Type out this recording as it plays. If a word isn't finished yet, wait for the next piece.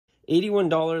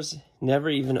$81. Never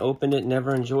even opened it,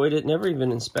 never enjoyed it, never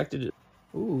even inspected it.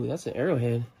 Ooh, that's an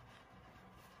arrowhead.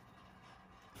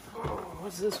 Oh,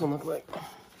 what's this one look like?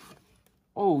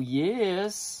 Oh,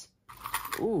 yes.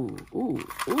 Ooh, ooh,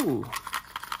 ooh.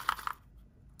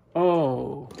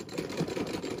 Oh.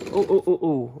 Oh, oh, oh,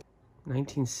 oh.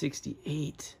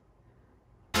 1968.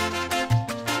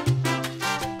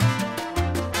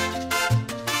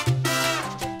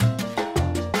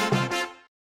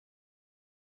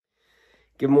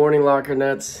 Good morning, Locker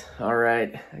Nuts. All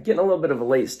right, getting a little bit of a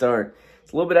late start.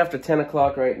 It's a little bit after 10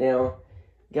 o'clock right now.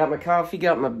 Got my coffee,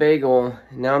 got my bagel.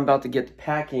 Now I'm about to get to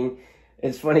packing.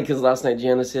 It's funny because last night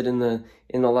Jana said in the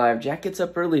live, Jack gets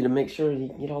up early to make sure he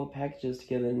can get all the packages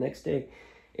together the next day.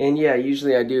 And yeah,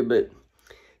 usually I do, but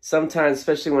sometimes,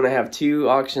 especially when I have two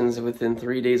auctions within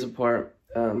 3 days apart,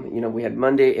 you know, we had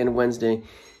Monday and Wednesday,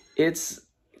 it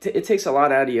takes a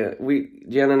lot out of you.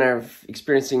 Jana and I are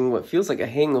experiencing what feels like a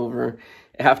hangover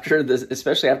after this,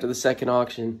 especially after the second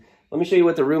auction. Let me show you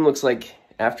what the room looks like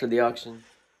after the auction.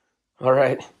 All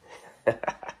right.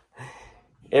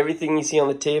 Everything you see on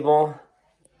the table,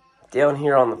 down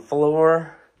here on the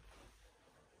floor,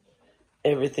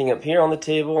 everything up here on the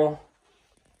table,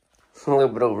 a little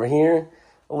bit over here,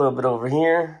 a little bit over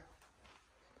here.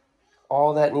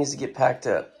 All that needs to get packed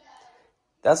up.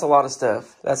 That's a lot of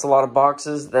stuff. That's a lot of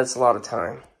boxes. That's a lot of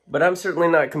time. But I'm certainly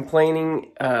not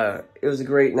complaining. It was a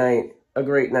great night,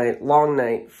 long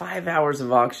night, 5 hours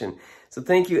of auction. So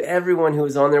thank you everyone who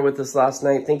was on there with us last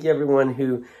night. Thank you everyone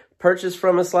who purchased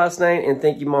from us last night. And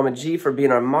thank you Mama G for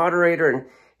being our moderator and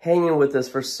hanging with us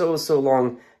for so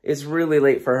long. It's really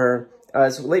late for her.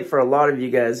 It's late for a lot of you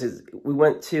guys. We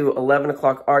went to 11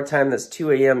 o'clock our time. That's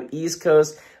 2 a.m. East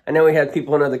Coast. I know we had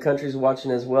people in other countries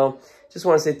watching as well. Just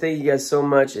want to say thank you guys so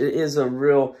much. It is a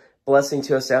real blessing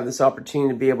to us to have this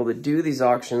opportunity to be able to do these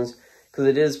auctions because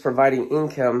it is providing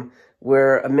income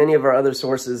where many of our other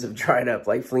sources have dried up,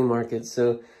 like flea markets.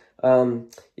 So,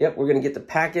 yep, we're going to get to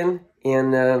packing,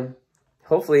 and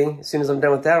hopefully, as soon as I'm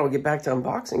done with that, we'll get back to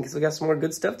unboxing because we got some more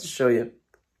good stuff to show you.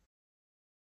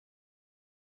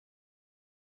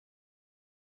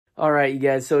 All right, you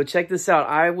guys, so check this out.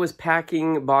 I was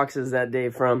packing boxes that day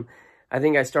from, I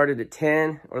think I started at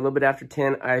 10 or a little bit after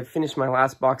 10. I finished my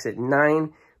last box at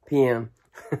 9 p.m.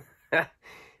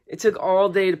 It took all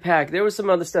day to pack. There was some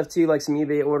other stuff too, like some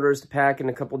eBay orders to pack and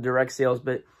a couple direct sales,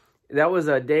 but that was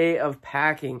a day of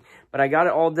packing. But I got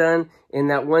it all done in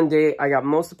that one day. I got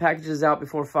most of the packages out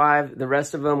before 5. The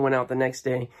rest of them went out the next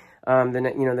day,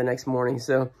 the next morning.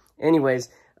 So anyways,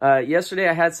 yesterday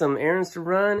I had some errands to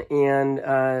run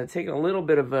and taking a little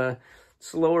bit of a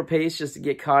slower pace just to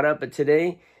get caught up. But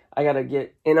today I got to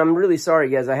get, and I'm really sorry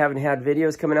guys, I haven't had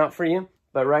videos coming out for you.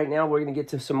 But right now, we're going to get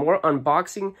to some more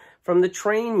unboxing from the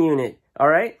train unit, all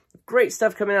right? Great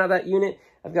stuff coming out of that unit.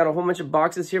 I've got a whole bunch of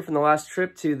boxes here from the last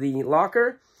trip to the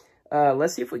locker.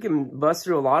 Let's see if we can bust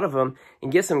through a lot of them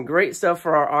and get some great stuff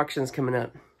for our auctions coming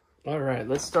up. All right,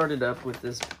 let's start it up with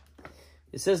this.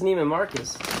 It says Neiman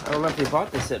Marcus. I don't know if they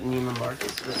bought this at Neiman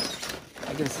Marcus, but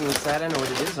I can see inside. I know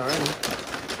what it is already.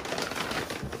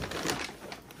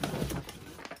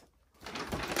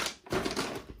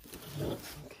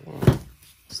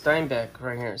 Steinbeck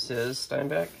right here, it says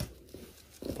Steinbeck,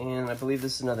 and I believe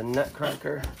this is another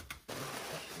Nutcracker.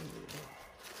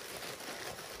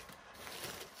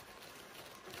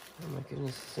 Oh my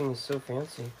goodness, this thing is so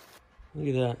fancy.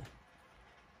 Look at that.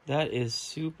 That is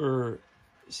super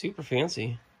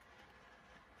fancy.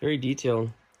 Very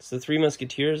detailed. It's the Three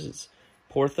Musketeers. It's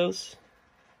Porthos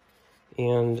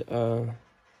and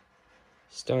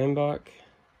Steinbach.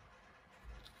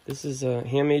 This is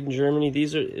handmade in Germany.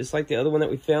 It's like the other one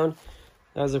that we found.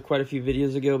 That was quite a few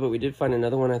videos ago, but we did find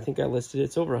another one. I think I listed it.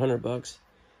 It's over $100.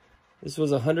 This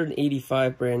was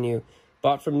 $185 brand new.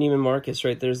 Bought from Neiman Marcus.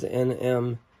 Right there's the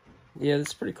NM. Yeah,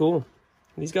 that's pretty cool.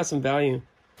 These got some value.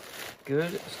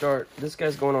 Good start. This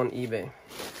guy's going on eBay.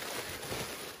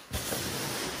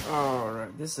 All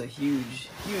right, this is a huge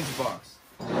box.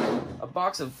 A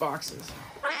box of boxes.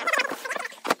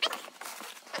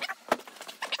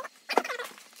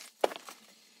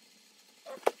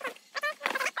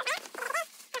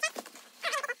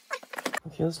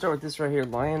 Okay, let's start with this right here,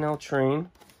 Lionel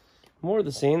Train. More of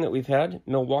the same that we've had.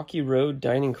 Milwaukee Road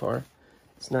dining car.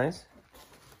 It's nice.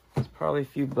 It's probably a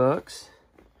few bucks.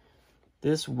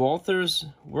 This Walther's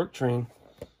work train.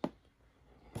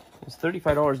 It's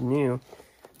 $35 new,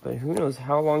 but who knows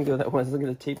how long ago that was. Look at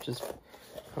the tape just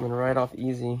coming right off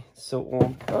easy. It's so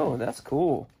old. Oh, that's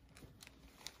cool.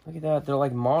 Look at that. They're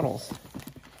like models.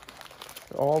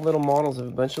 They're all little models of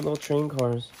a bunch of little train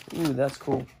cars. Ooh, that's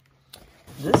cool.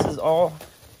 This is all,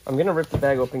 I'm going to rip the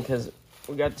bag open because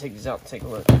We got to take these out and take a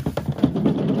look. Look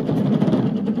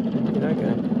at that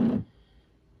guy.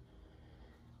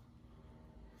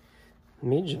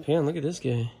 Made in Japan. Look at this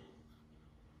guy.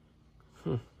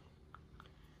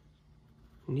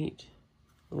 Neat.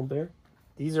 Little bear.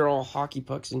 These are all hockey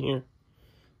pucks in here.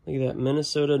 Look at that.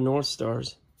 Minnesota North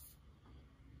Stars.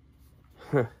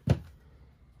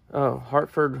 Oh,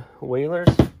 Hartford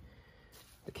Whalers.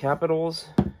 The Capitals.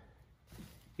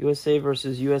 USA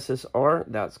versus USSR.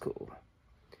 That's cool.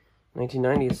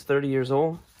 1990. It's 30 years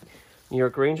old. New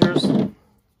York Rangers.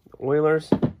 Oilers.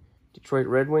 Detroit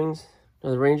Red Wings.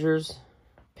 The Rangers.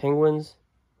 Penguins.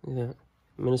 Look at that.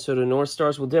 Minnesota North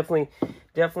Stars. We'll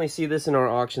definitely see this in our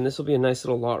auction. This will be a nice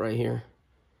little lot right here.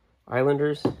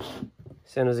 Islanders.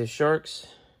 San Jose Sharks.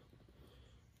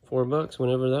 $4,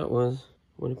 whenever that was.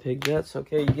 Winnipeg Jets.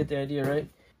 Okay, you get the idea, right?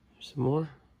 There's some more.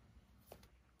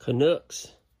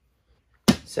 Canucks.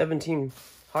 17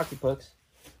 hockey pucks.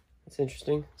 That's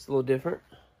interesting. It's a little different.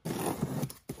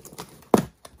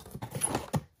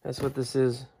 That's what this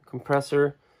is.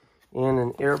 Compressor and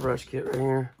an airbrush kit right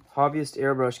here. Hobbyist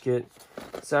airbrush kit.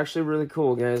 It's actually really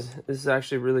cool, guys. This is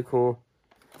actually really cool.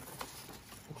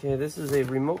 Okay, this is a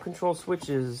remote control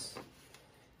switches.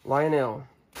 Lionel.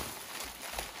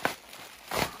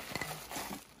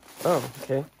 Oh,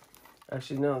 okay.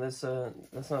 Actually, no, that's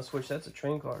not a switch. That's a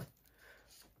train car.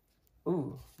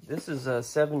 Ooh, this is a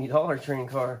 $70 train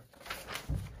car.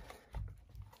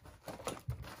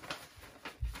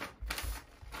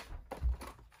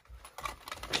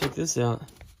 Check this out.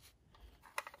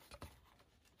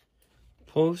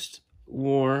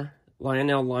 Post-war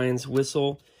Lionel Lions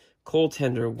whistle coal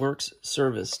tender works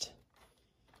serviced.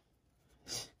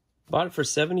 Bought it for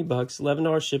 $70,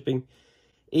 $11 shipping,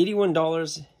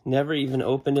 $81. Never even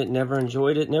opened it, never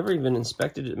enjoyed it, never even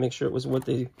inspected it to make sure it was what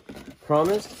they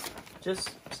promised.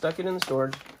 Just stuck it in the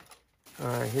storage. All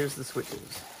right, here's the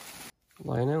switches.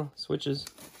 Lionel switches.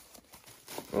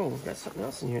 Oh, we've got something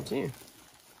else in here too.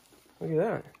 Look at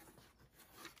that.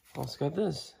 Also got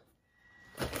this.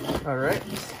 All right,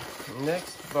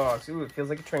 next box. Ooh, it feels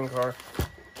like a train car.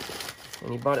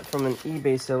 And he bought it from an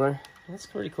eBay seller. That's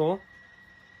pretty cool.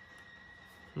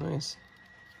 Nice.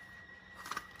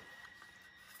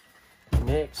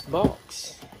 Next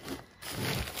box.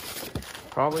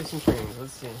 Probably some trains.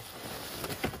 Let's see.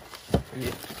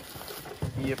 Yep.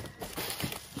 Yep.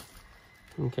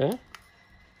 Okay.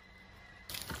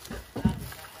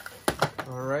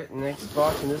 All right, next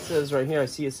box. And this says right here, I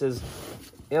see it says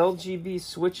LGB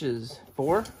switches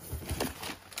 4.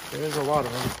 There's a lot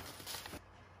of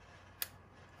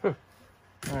them.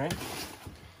 All right.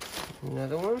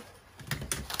 Another one.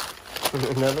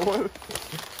 Another one.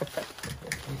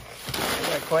 I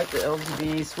got quite the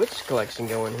LGB switch collection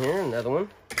going here. Another one.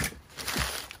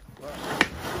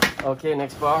 Okay,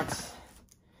 next box.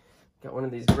 Got one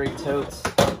of these great totes.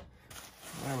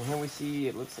 And here we see,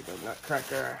 it looks like a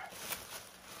nutcracker.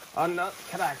 A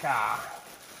nutcracker.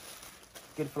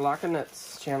 Good for Locker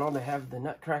Nuts channel to have the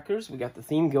nutcrackers. We got the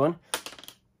theme going.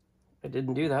 I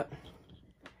didn't do that.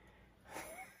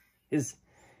 His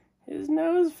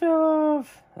nose fell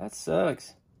off. That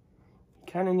sucks.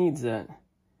 He kind of needs that.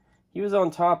 He was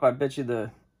on top. I bet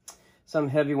you some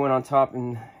heavy went on top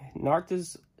and knocked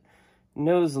his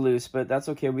nose loose, but that's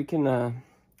okay. We can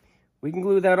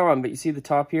glue that on. But you see the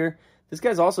top here? This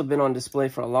guy's also been on display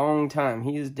for a long time.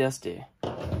 He is dusty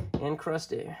and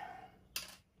crusty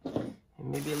and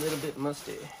maybe a little bit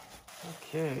musty.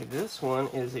 Okay, this one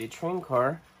is a train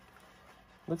car.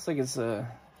 Looks like it's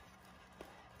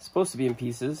supposed to be in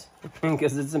pieces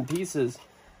because it's in pieces.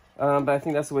 But I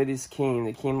think that's the way these came.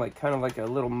 They came like kind of like a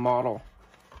little model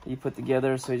that you put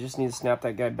together. So you just need to snap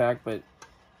that guy back. But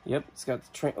yep, it's got the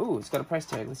train. Oh, it's got a price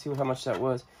tag. Let's see how much that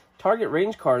was. Target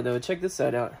range car though. Check this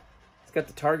side out. It's got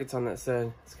the targets on that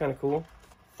side. It's kind of cool.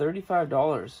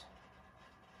 $35.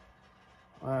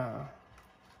 Wow.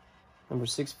 Number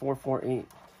 6448.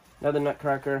 Another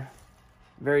nutcracker.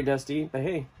 Very dusty, but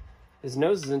hey, his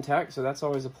nose is intact, so that's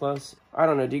always a plus. I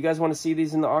don't know. Do you guys want to see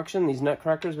these in the auction? These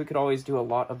nutcrackers? We could always do a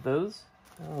lot of those.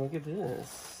 Oh, look at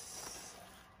this.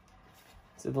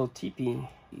 It's a little teepee.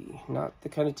 Not the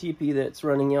kind of teepee that's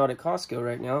running out at Costco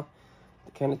right now.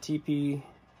 The kind of teepee,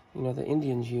 you know, the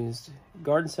Indians used.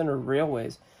 Garden Center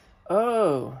Railways.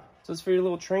 Oh, so it's for your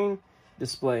little train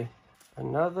display.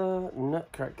 Another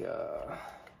nutcracker.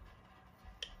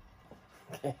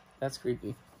 Okay, that's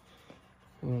creepy.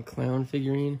 A little clown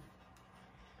figurine.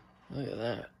 Look at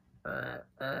that.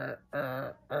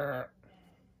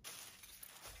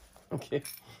 Okay.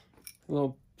 A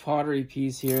little pottery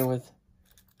piece here with...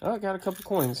 Oh, I got a couple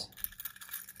coins.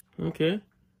 Okay.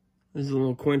 This is a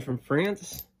little coin from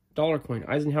France. Dollar coin.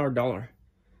 Eisenhower dollar.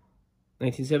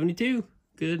 1972.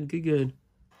 Good, good, good.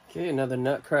 Okay, another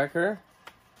nutcracker.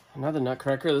 Another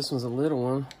nutcracker. This one's a little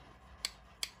one.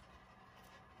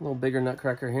 A little bigger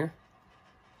nutcracker here.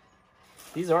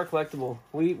 These are collectible.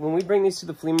 When we bring these to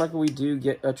the flea market, we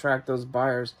do attract those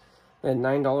buyers. We had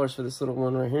 $9 for this little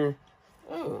one right here.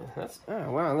 Oh,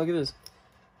 wow, look at this.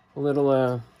 A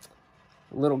little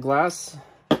glass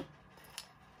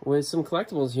with some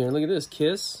collectibles here. Look at this.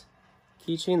 Kiss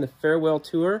keychain, the farewell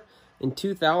tour in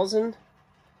 2000.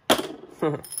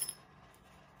 What's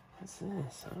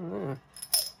this? I don't know.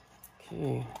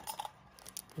 Okay.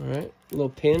 All right. A little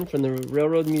pin from the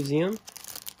Railroad Museum.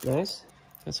 Nice.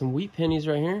 Got some wheat pennies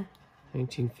right here.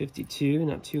 1952.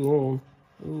 Not too old.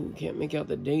 Ooh, can't make out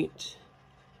the date.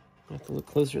 I have to look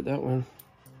closer at that one.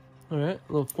 All right.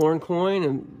 A little foreign coin,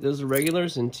 and those are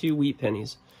regulars, and 2 wheat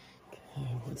pennies. Okay,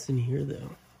 what's in here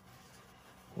though?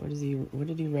 What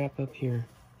did he wrap up here?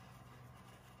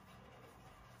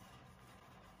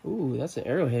 Ooh, that's an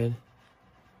arrowhead.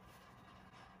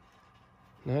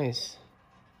 Nice.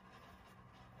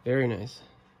 Very nice.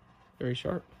 Very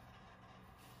sharp.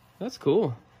 That's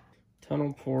cool.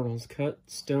 Tunnel portals. Cut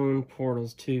stone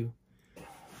portals too.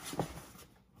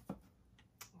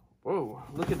 Whoa,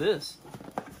 look at this.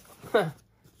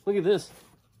 Look at this.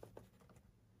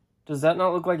 Does that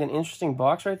not look like an interesting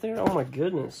box right there? Oh my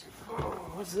goodness.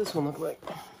 What's this one look like?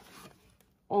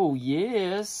 Oh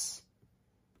yes.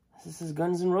 This is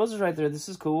Guns N' Roses right there. This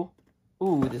is cool.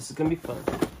 Ooh, this is gonna be fun.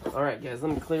 All right, guys,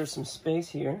 let me clear some space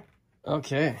here.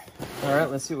 Okay. All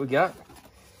right, let's see what we got.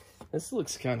 This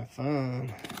looks kind of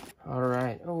fun. All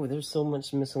right. Oh, there's so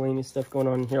much miscellaneous stuff going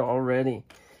on here already.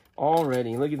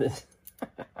 Look at this.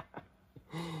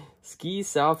 Ski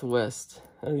Southwest.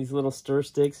 Oh, these little stir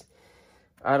sticks.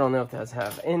 I don't know if that's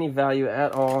have any value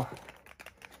at all,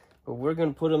 but we're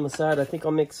gonna put them aside. I think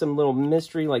I'll make some little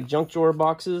mystery like junk drawer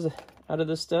boxes out of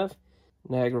this stuff.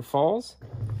 Niagara Falls,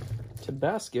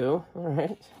 Tabasco. All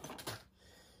right.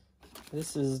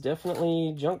 This is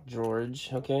definitely junk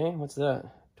drawage. Okay, what's that?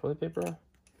 Toilet paper.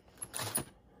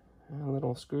 A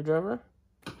little screwdriver.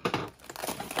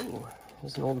 Ooh,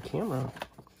 there's an old camera.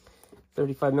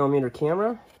 35mm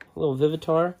camera. A little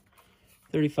Vivitar.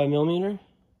 35mm.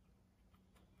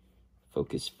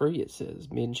 Focus free, it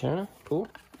says. Made in China. Cool.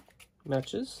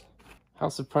 Matches.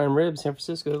 House of Prime Rib, San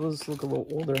Francisco. Those look a little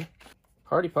older.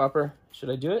 Party popper. Should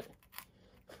I do it?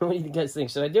 What do you guys think?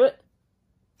 Should I do it?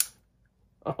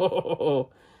 Oh,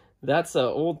 that's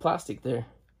old plastic there.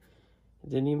 It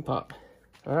didn't even pop.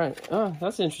 All right. Oh,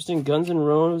 that's interesting. Guns N'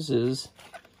 Roses.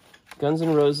 Guns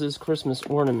N' Roses Christmas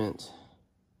ornament.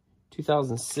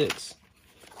 2006.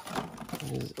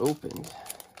 It is opened.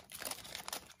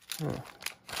 Huh.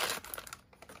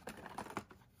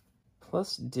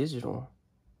 Plus digital.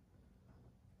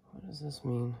 What does this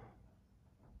mean?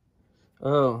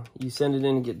 Oh, you send it in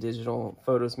and get digital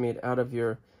photos made out of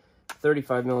your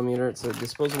 35mm. It's a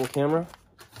disposable camera.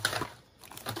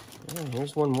 Yeah,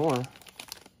 here's one more.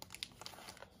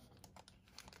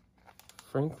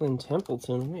 Franklin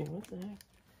Templeton. Wait, what the heck?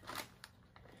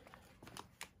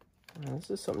 Oh, this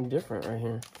is something different right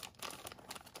here.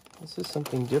 This is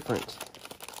something different.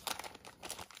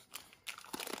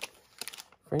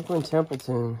 Franklin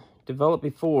Templeton, developed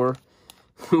before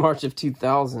March of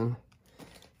 2000.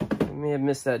 I may have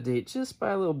missed that date just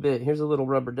by a little bit. Here's a little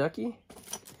rubber ducky.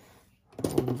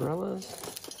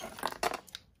 Umbrellas.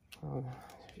 Oh,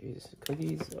 jeez,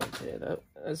 cookies. Okay,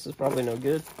 this is probably no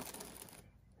good.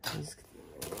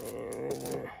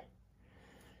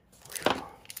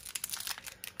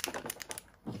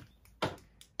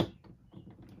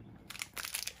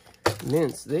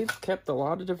 Mints. They've kept a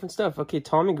lot of different stuff. Okay,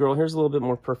 Tommy Girl. Here's a little bit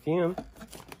more perfume.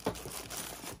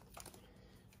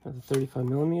 The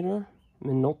 35mm.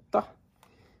 Minolta.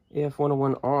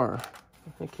 AF101R.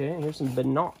 Okay, here's some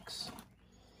Binox.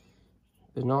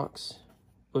 Binox.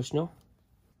 Bushnell.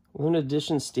 Limited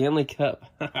edition Stanley Cup.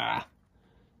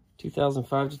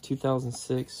 2005 to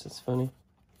 2006. That's funny.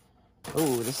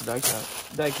 Oh, this is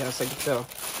diecast. Diecast, I can tell.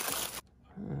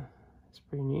 That's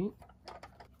pretty neat.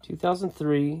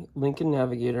 2003 Lincoln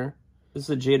Navigator. This is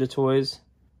a Jada Toys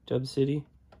Dub City.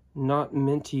 Not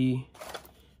minty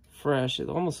fresh. It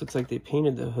almost looks like they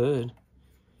painted the hood.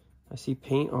 I see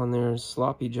paint on there.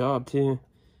 Sloppy job too.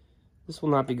 This will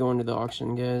not be going to the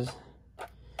auction, guys.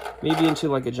 Maybe into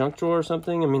like a junk drawer or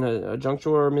something. I mean a junk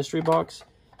drawer mystery box.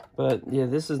 But yeah,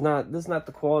 this is not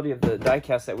the quality of the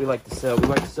diecast that we like to sell. We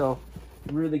like to sell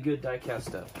really good diecast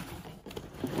stuff.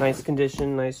 Nice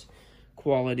condition, nice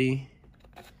quality.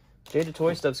 Jada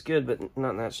Toy stuff's good, but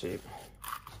not in that shape.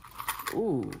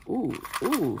 Ooh, ooh,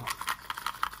 ooh.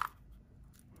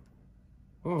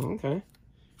 Oh, okay.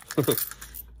 I'd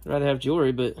rather have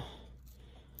jewelry, but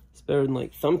better than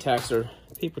like thumbtacks or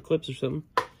paper clips or something.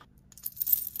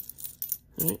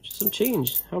 All right, just some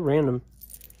change. How random.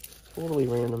 Totally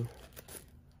random.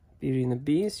 Beauty and the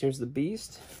Beast. Here's the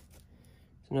Beast.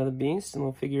 It's another Beast and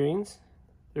little figurines.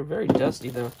 They're very dusty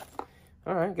though.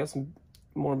 All right, got some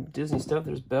more Disney stuff.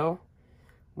 There's Belle,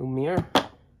 Lumiere.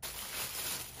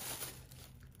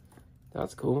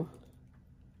 That's cool.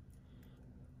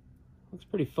 Looks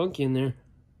pretty funky in there.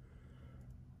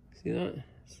 See that?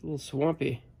 It's a little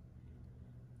swampy.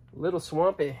 Little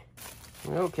swampy.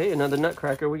 Okay, another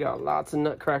nutcracker. We got lots of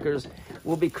nutcrackers.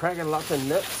 We'll be cracking lots of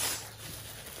nuts.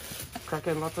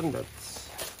 Cracking lots of nuts.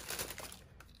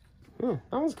 That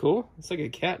was cool. It's like a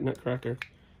cat nutcracker.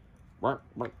 Bark,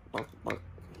 bark, bark, bark.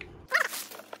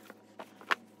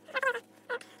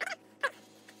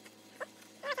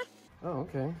 Oh,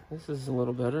 okay. This is a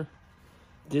little better.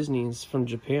 Disney is from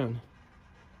Japan.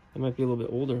 It might be a little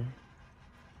bit older.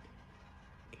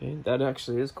 Okay, that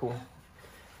actually is cool.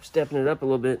 Stepping it up a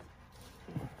little bit.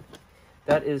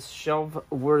 That is shelf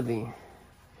worthy.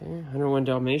 Okay, 101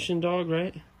 Dalmatian dog,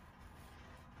 right?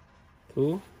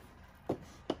 Cool. A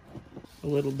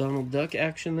little Donald Duck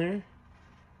action there.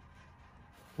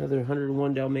 Another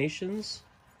 101 Dalmatians.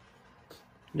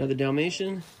 Another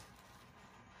Dalmatian.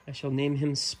 I shall name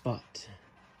him Spot.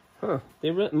 Huh. They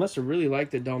must have really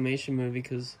liked the Dalmatian movie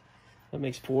because that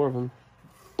makes 4 of them.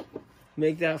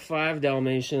 Make that 5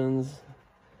 Dalmatians.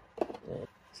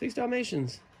 6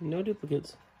 Dalmatians. No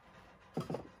duplicates. I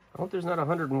hope there's not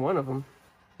 101 of them.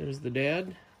 There's the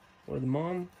dad or the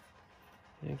mom.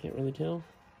 I can't really tell.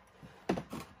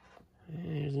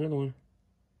 And here's another one.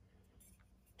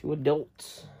 2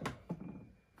 adults.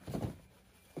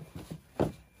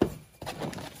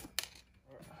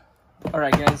 All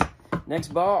right, guys. Next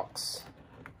box.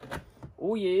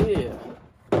 Oh, yeah.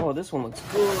 Oh, this one looks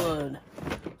good.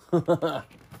 Look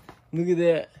at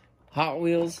that. Hot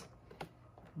Wheels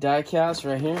die-cast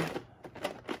right here.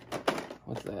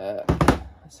 What's that?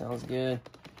 That sounds good.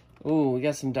 Oh, we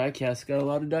got some die-casts. Got a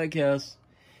lot of die-casts.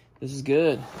 This is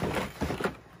good.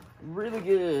 Really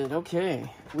good. Okay.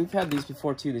 We've had these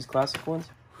before, too. These classic ones.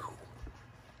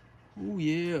 Oh,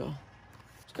 yeah.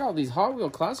 Let's got all these Hot Wheel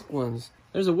classic ones.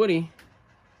 There's a Woody.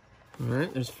 All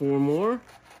right. There's 4 more.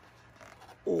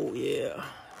 Oh, yeah.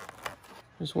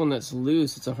 There's one that's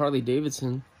loose. It's a Harley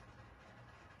Davidson.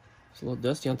 It's a little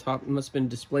dusty on top. It must have been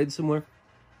displayed somewhere.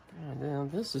 God damn,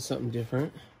 this is something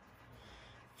different.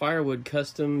 Firewood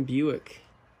Custom Buick.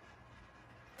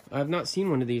 I've not seen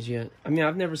one of these yet. I mean,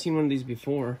 I've never seen one of these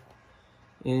before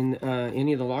in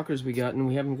any of the lockers we got, and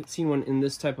we haven't seen one in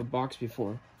this type of box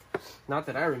before. Not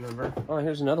that I remember. Oh,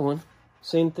 here's another one.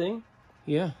 Same thing?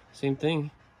 Yeah, same thing.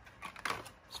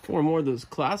 There's 4 more of those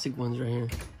classic ones right here.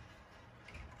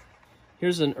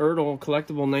 Here's an Ertl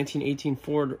collectible 1918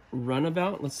 Ford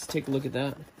Runabout. Let's take a look at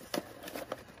that.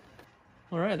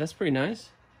 All right, that's pretty nice.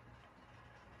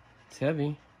 It's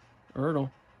heavy. Ertl.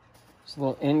 It's a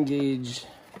little N-gauge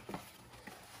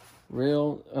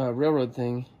railroad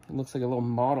thing. It looks like a little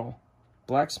model.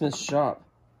 Blacksmith shop.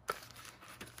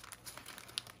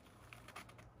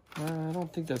 I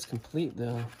don't think that's complete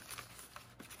though.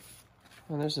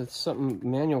 Oh, there's something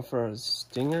manual for a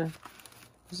Stinger.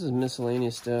 This is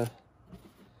miscellaneous stuff.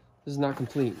 This is not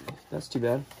complete. That's too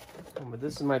bad. Oh, but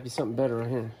this might be something better right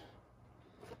here.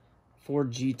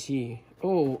 Ford GT.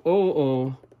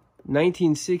 Oh.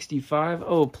 1965.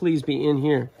 Oh, please be in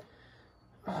here.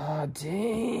 Ah,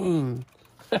 dang.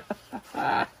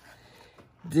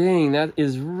 Dang, that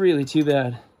is really too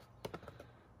bad.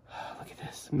 Look at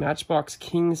this. Matchbox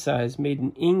king size, made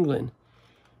in England.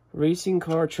 Racing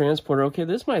car transporter. Okay,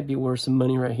 this might be worth some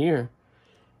money right here.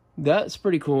 That's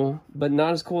pretty cool, but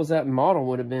not as cool as that model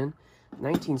would have been.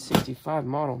 1965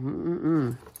 model.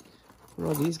 What are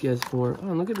all these guys for? Oh,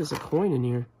 look at this, a coin in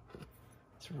here.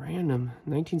 It's random.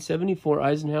 1974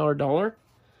 Eisenhower dollar.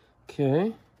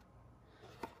 Okay.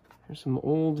 There's some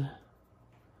old...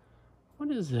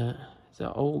 What is that? Is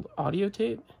that old audio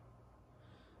tape?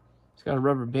 It's got a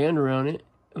rubber band around it,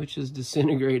 which is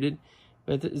disintegrated.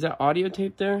 But is that audio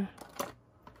tape there?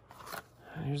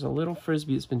 Here's a little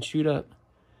Frisbee that's been chewed up.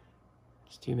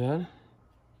 It's too bad.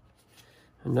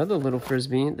 Another little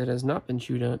Frisbee that has not been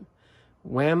chewed up.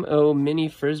 Wham-O Mini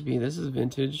Frisbee. This is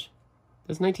vintage.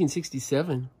 That's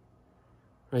 1967.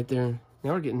 Right there.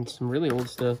 Now we're getting some really old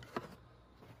stuff.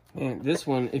 Man, this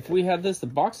one, if we had this, the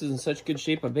box is in such good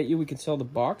shape, I bet you we could sell the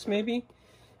box maybe?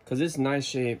 Because it's nice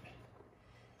shape.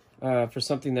 For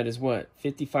something that is, what,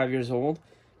 55 years old?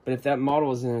 But if that model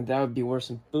was in it, that would be worth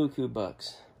some buku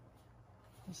bucks.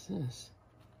 What's this?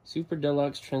 Super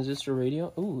Deluxe Transistor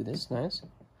Radio. Ooh, that's nice.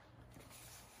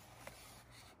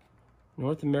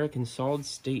 North American Solid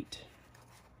State.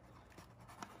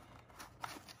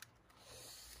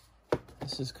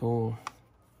 This is cool.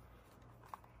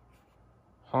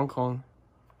 Hong Kong.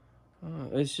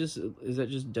 It's just, is that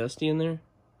just dusty in there?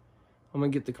 I'm gonna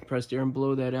get the compressed air and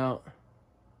blow that out.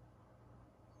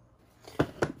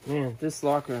 Man, this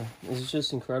locker is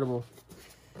just incredible.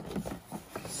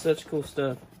 Such cool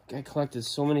stuff. I collected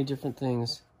so many different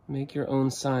things. Make your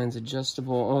own signs,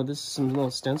 adjustable. Oh, this is some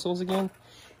little stencils again.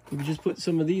 We just put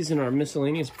some of these in our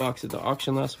miscellaneous box at the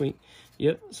auction last week.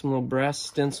 Yep, some little brass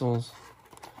stencils.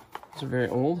 These are very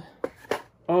old.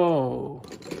 Oh.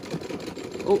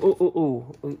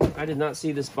 Oh. I did not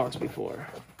see this box before.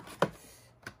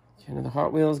 Okay, the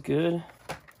Hot Wheels, good.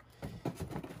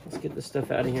 Let's get this stuff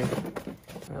out of here.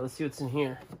 All right, let's see what's in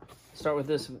here. Start with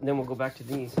this, then we'll go back to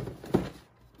these. What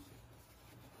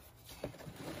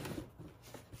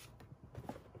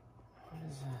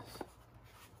is this?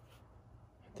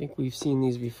 I think we've seen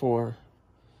these before.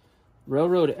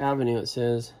 Railroad Avenue, it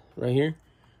says right here.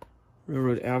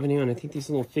 Railroad Avenue, and I think these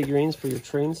little figurines for your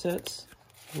train sets.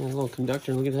 And a little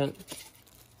conductor, look at that.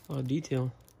 A lot of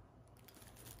detail.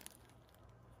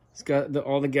 It's got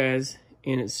all the guys,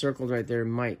 and it's circled right there,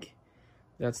 Mike.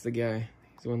 That's the guy.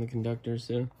 He's one of the conductors,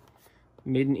 so.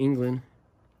 Made in England.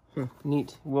 Huh,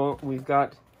 neat. Well, we've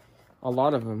got a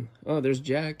lot of them. Oh, there's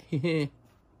Jack. There's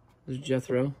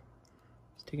Jethro.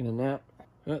 He's taking a nap.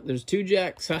 Oh, there's two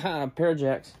Jacks. Haha, a pair of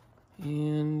Jacks.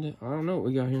 And I don't know what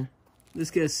we got here. This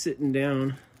guy's sitting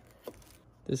down.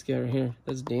 This guy right here,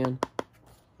 that's Dan.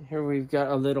 Here we've got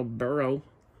a little burrow.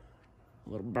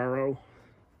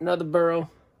 Another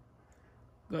burrow.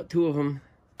 Got two of them.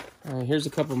 Here's a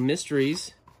couple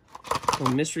mysteries.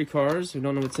 Some mystery cars. We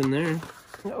don't know what's in there.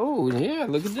 Oh, yeah,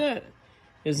 look at that.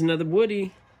 Here's another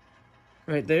Woody.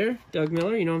 Right there. Doug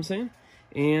Miller, you know what I'm saying?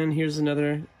 And here's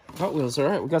another Hot Wheels. All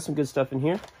right, we got some good stuff in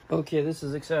here. Okay, this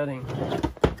is exciting.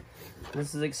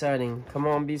 This is exciting. Come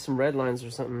on, be some red lines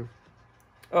or something.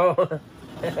 Oh,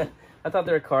 I thought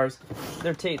they were cars.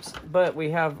 They're tapes. But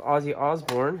we have Ozzy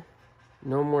Osbourne.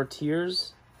 No More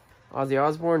Tears. Ozzy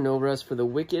Osbourne, No Rest for the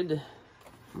Wicked.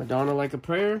 Madonna, Like a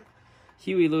Prayer.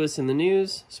 Huey Lewis in the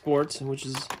News. Sports, which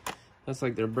is, that's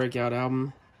like their breakout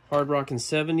album. Hard Rock in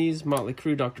 70s. Motley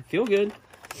Crue, Dr. Feelgood.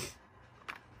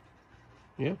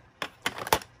 Yeah.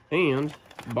 And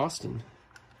Boston.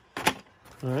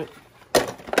 All right.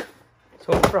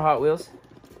 So for Hot Wheels.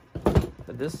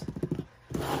 But this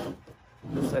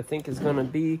I think is going to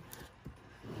be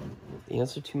the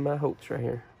answer to my hopes right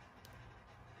here.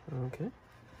 Okay.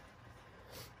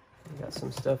 We got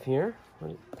some stuff here.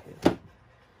 What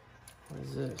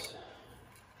is this?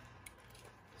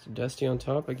 It's dusty on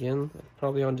top again,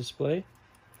 probably on display.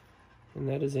 And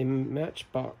that is a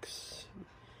Matchbox.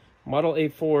 Model A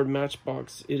Ford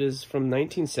Matchbox. It is from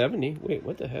 1970. Wait,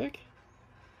 what the heck?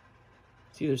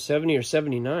 It's either 70 or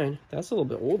 79. That's a little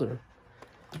bit older.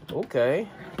 Okay.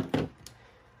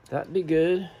 That'd be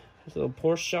good. There's a little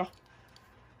Porsche.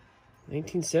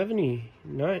 1979.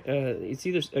 It's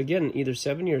either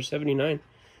 70 or 79.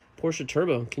 Porsche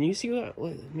Turbo. Can you see that?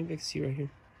 Maybe I can see right here.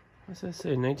 What's that say?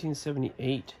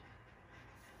 1978.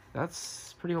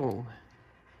 That's pretty old.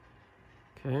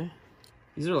 Okay.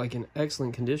 These are like in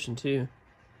excellent condition too.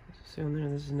 What's it say on there?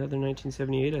 This is another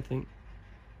 1978, I think.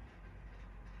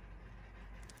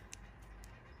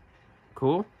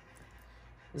 Cool.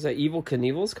 Is that Evel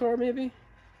Knievel's car, maybe?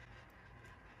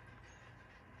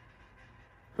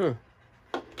 Huh.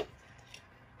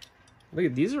 Look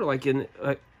at these, are like in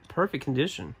perfect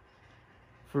condition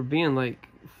for being like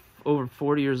over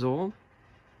 40 years old.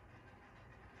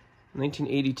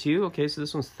 1982. Okay, so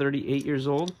this one's 38 years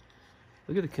old.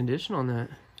 Look at the condition on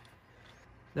that.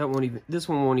 This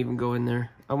one won't even go in there.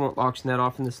 I won't auction that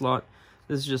off in this lot.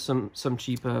 This is just some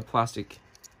cheap plastic.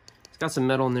 It's got some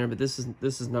metal in there, but this is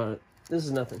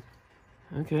nothing.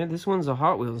 Okay, this one's a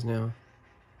Hot Wheels now.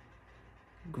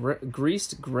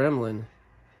 Greased Gremlin.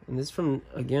 And this from,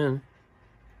 again,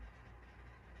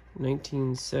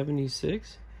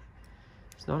 1976.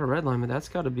 It's not a red line, but that's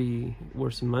got to be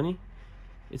worth some money.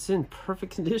 It's in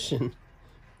perfect condition.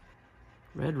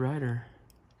 Red Rider.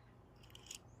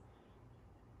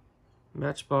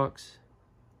 Matchbox.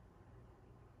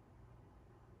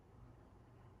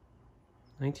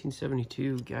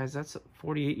 1972. Guys, that's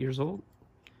 48 years old.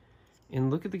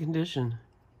 And look at the condition.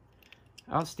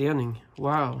 Outstanding.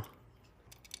 Wow.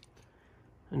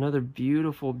 Another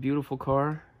beautiful, beautiful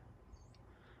car.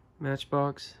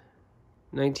 Matchbox.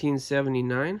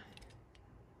 1979.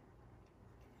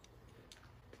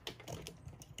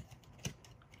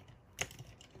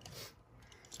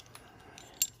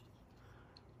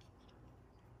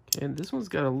 And this one's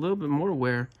got a little bit more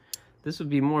wear. This would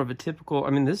be more of a typical, I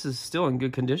mean, this is still in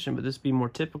good condition, but this would be more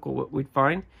typical what we'd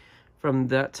find from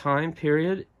that time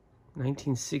period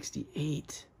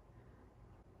 1968.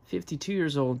 52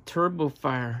 years old. Turbo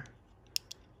Fire.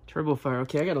 Turbo Fire.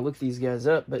 Okay, I gotta look these guys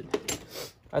up, but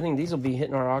I think these will be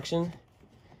hitting our auction.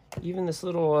 Even this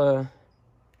little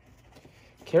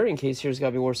carrying case here's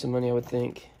gotta be worth some money, I would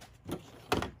think.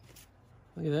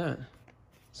 Look at that.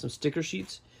 Some sticker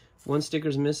sheets. One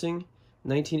sticker's missing.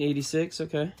 1986,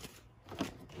 okay.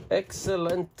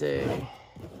 Excelente.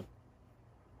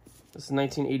 This is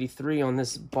 1983 on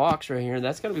this box right here.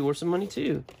 That's gotta be worth some money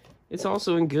too. It's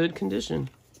also in good condition.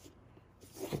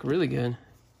 Look really good.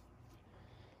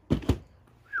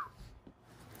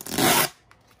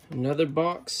 Another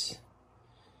box.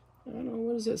 I don't know,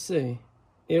 what does that say?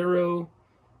 Arrow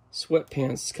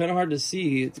sweatpants. It's kind of hard to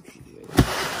see.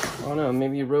 I don't know,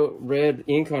 maybe you wrote red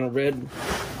ink on a red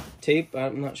tape.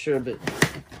 I'm not sure, but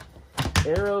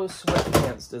Arrow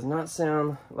sweatpants does not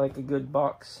sound like a good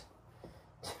box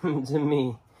to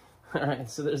me. All right,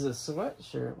 so there's a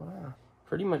sweatshirt. Wow,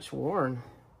 pretty much worn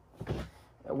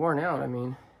out, I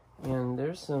mean. And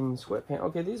there's some sweatpants.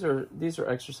 Okay, these are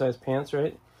exercise pants,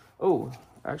 right? Oh,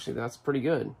 actually, that's pretty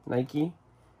good. Nike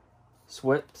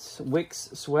Wicks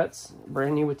sweats,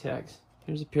 brand new with tags.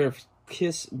 Here's a pair of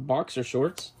Kiss boxer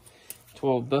shorts,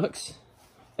 12 bucks.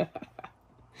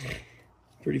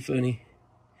 Pretty funny.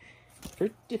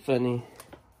 Pretty funny.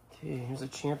 Okay, here's a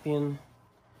Champion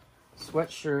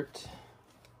sweatshirt,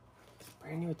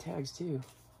 brand new with tags too.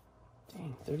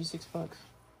 Dang, 36 bucks.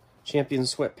 Champion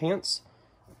sweatpants,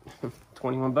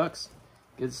 21 bucks.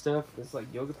 Good stuff. It's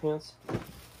like yoga pants.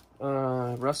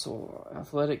 Russell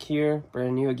Athletic here,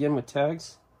 brand new again with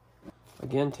tags.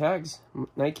 Again, tags.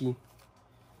 Nike.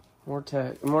 More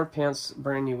pants,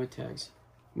 brand new with tags.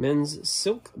 Men's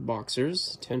silk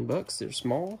boxers, 10 bucks. They're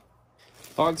small.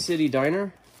 Fog City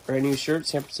Diner, brand new shirt,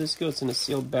 San Francisco. It's in a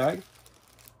sealed bag.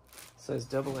 Size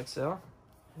XXL.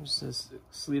 There's this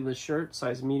sleeveless shirt,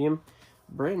 size medium,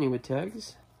 brand new with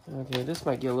tags. Okay, this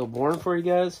might get a little boring for you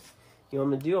guys. You know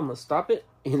what I'm gonna do? I'm gonna stop it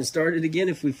and start it again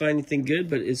if we find anything good,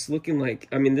 but it's looking like,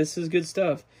 I mean, this is good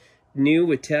stuff. New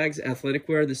with tags, athletic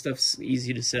wear. This stuff's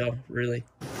easy to sell, really.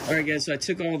 All right, guys, so I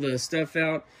took all the stuff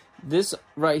out. This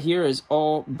right here is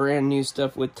all brand new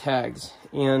stuff with tags,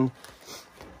 and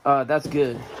that's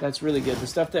good. That's really good. The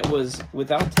stuff that was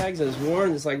without tags that is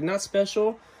worn is like not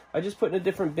special. I just put in a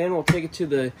different bin. We'll take it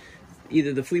to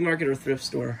either the flea market or thrift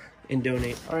store and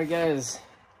donate. All right, guys,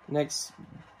 next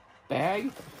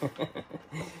bag.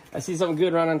 I see something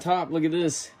good right on top. Look at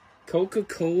this.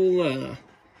 Coca-Cola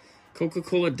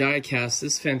die cast.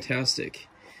 This is fantastic.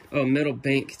 Oh, metal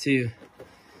bank too.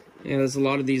 Yeah, there's a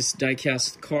lot of these die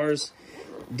cast cars.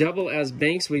 Double as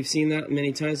banks. We've seen that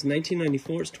many times.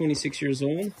 1994. It's 26 years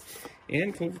old.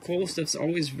 And Coca-Cola stuff's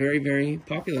always very, very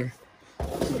popular.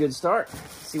 It's a good start.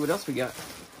 Let's see what else we got.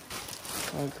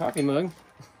 Coffee mug.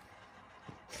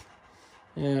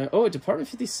 Oh, Department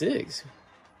 56.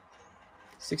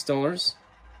 $6.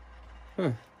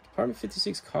 Huh. Department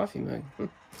 56 coffee mug.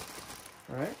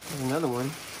 Alright, there's another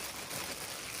one,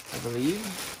 I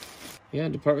believe. Yeah,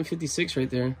 Department 56 right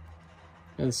there.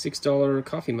 Another $6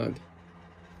 coffee mug.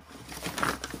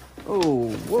 Oh,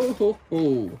 whoa, ho,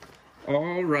 ho.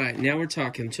 Alright, now we're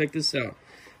talking. Check this out.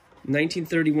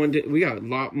 1931, we got a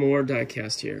lot more die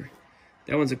cast here.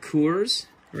 That one's a Coors,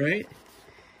 right?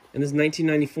 And this is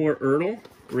 1994 Ertl.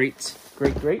 Great,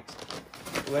 great, great.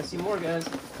 Oh, I see more, guys.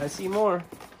 I see more.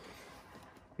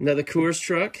 Another Coors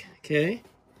truck, okay.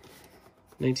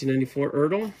 1994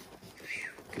 Ertl.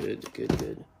 Good, good,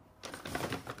 good.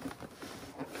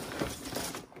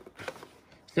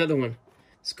 Another one.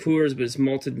 It's Coors, but it's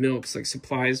malted milk. It's like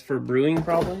supplies for brewing,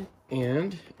 probably.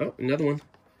 And, oh, another one.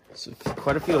 So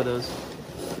quite a few of those.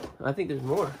 I think there's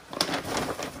more.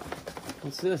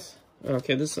 What's this? Oh,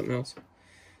 okay, this is something else.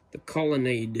 The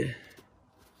Colonnade.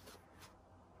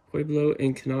 Pueblo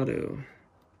Encanado.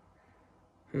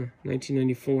 Huh,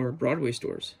 1994 Broadway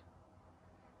stores.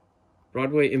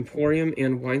 Broadway Emporium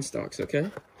and Wine Stocks, okay?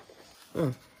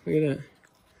 Oh, look at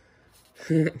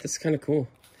that. That's kind of cool.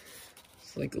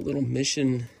 It's like a little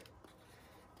mission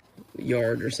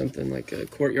yard or something, like a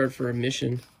courtyard for a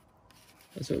mission.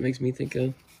 That's what it makes me think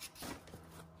of.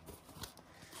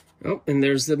 Oh, and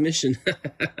there's the mission.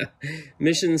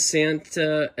 Mission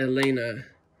Santa Elena.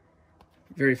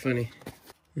 Very funny.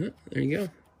 Oh, there you go.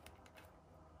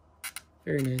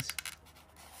 Very nice.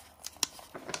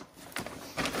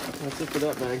 That's it for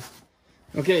that bag.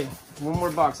 Okay, one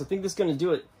more box. I think this is going to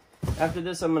do it. After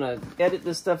this, I'm going to edit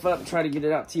this stuff up and try to get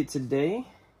it out to you today.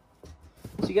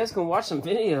 So you guys can watch some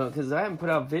video, because I haven't put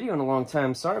out video in a long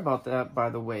time. Sorry about that, by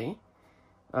the way.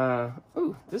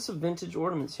 Ooh, this is vintage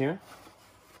ornaments here.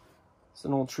 It's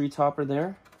an old tree topper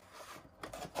there.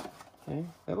 Okay,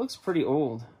 that looks pretty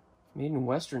old. Made in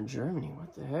Western Germany.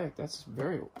 What the heck? That's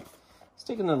very... Let's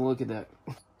take another look at that.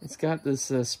 It's got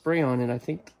this spray on it. I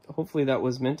think hopefully that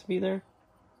was meant to be there.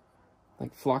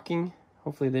 Like flocking.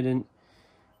 Hopefully they didn't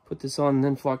put this on and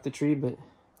then flock the tree, but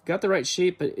got the right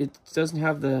shape, but it doesn't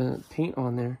have the paint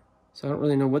on there. So I don't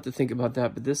really know what to think about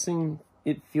that, but this thing,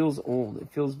 it feels old. It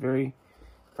feels very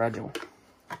fragile.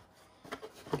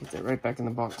 Get that right back in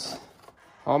the box.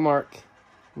 Hallmark,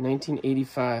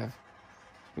 1985.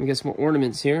 We got some more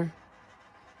ornaments here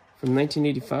from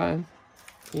 1985.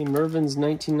 Okay, Mervin's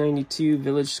 1992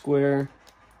 Village Square.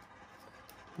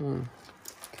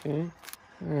 Okay.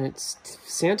 Alright,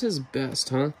 Santa's Best,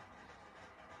 huh?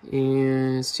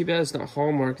 And it's too bad it's not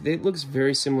Hallmark. It looks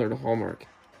very similar to Hallmark.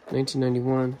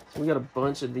 1991. So we got a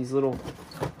bunch of these little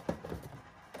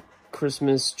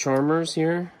Christmas charmers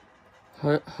here.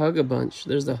 Hug a Bunch.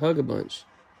 There's the Hug a Bunch.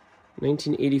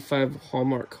 1985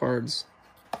 Hallmark cards.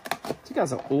 Check out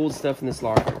some old stuff in this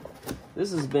locker.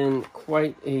 This has been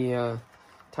quite a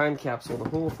time capsule, the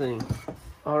whole thing.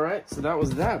 Alright, so that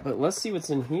was that. But let's see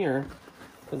what's in here.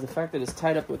 Because the fact that it's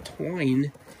tied up with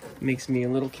twine makes me a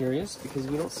little curious, because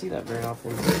we don't see that very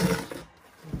often.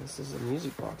 This is a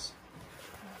music box.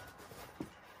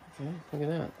 Okay, look at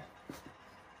that.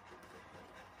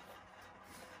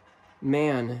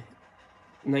 Man,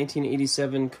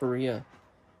 1987 Korea.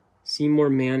 Seymour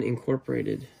Man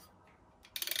Incorporated.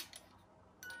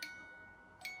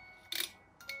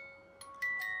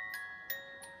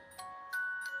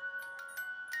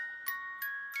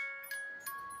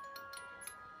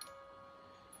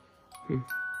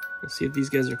 Let's see if these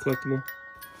guys are collectible.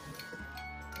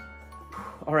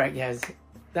 Alright guys,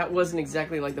 that wasn't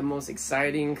exactly like the most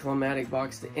exciting climatic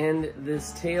box to end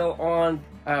this tale on,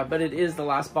 but it is the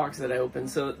last box that I opened,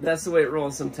 so that's the way it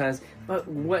rolls sometimes. But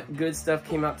what good stuff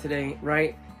came out today,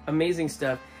 right? Amazing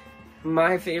stuff.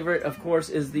 My favorite, of course,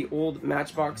 is the old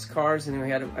Matchbox cars, and we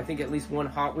had, I think, at least one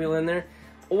Hot Wheel in there.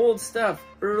 Old stuff,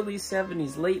 early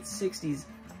 70s, late 60s,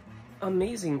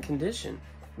 amazing condition.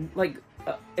 Like,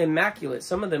 immaculate.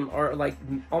 Some of them are like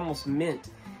almost mint.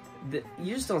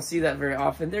 You just don't see that very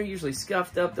often. They're usually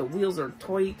scuffed up. The wheels are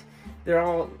tweaked. They're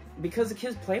all, because the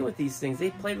kids play with these things. They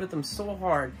played with them so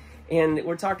hard. And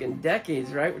we're talking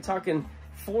decades, right? We're talking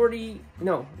 40,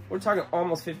 no, we're talking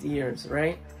almost 50 years,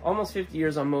 right? Almost 50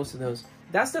 years on most of those.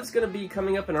 That stuff's going to be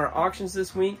coming up in our auctions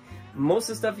this week. Most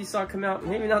of the stuff you saw come out,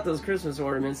 maybe not those Christmas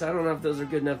ornaments. I don't know if those are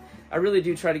good enough. I really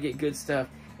do try to get good stuff.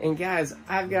 And guys,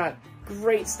 I've got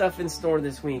great stuff in store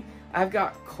this week. I've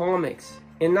got comics,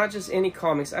 and not just any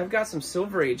comics. I've got some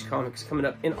Silver Age comics coming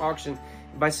up in auction.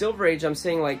 By Silver Age, I'm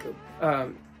saying like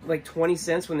 20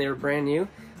 cents when they were brand new.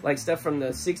 Like stuff from the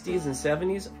 60s and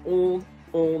 70s.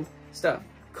 Old stuff.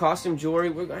 Costume jewelry.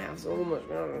 We're going to have so much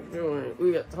jewelry.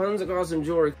 We got tons of costume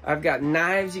jewelry. I've got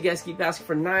knives. You guys keep asking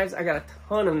for knives. I got a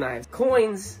ton of knives.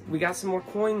 Coins. We got some more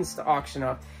coins to auction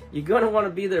off. You're going to want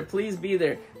to be there. Please be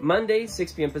there. Monday,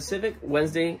 6 p.m. Pacific.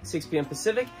 Wednesday, 6 p.m.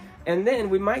 Pacific. And then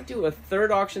we might do a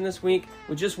third auction this week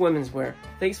with just women's wear.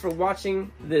 Thanks for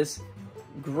watching this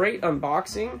great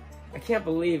unboxing. I can't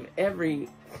believe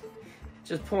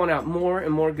just pulling out more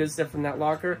and more good stuff from that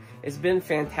locker. It's been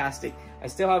fantastic. I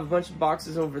still have a bunch of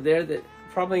boxes over there that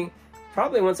probably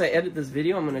once I edit this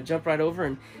video, I'm going to jump right over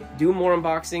and do more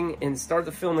unboxing and start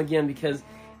the film again, because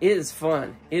it is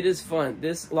fun. It is fun.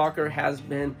 This locker has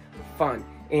been fun.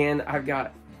 And I've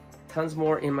got tons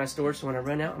more in my storage, so when I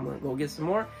run out, I'm going to go get some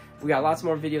more. We got lots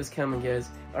more videos coming, guys.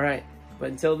 All right.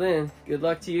 But until then, good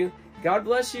luck to you. God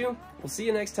bless you. We'll see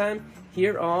you next time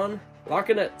here on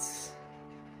Locker Nuts.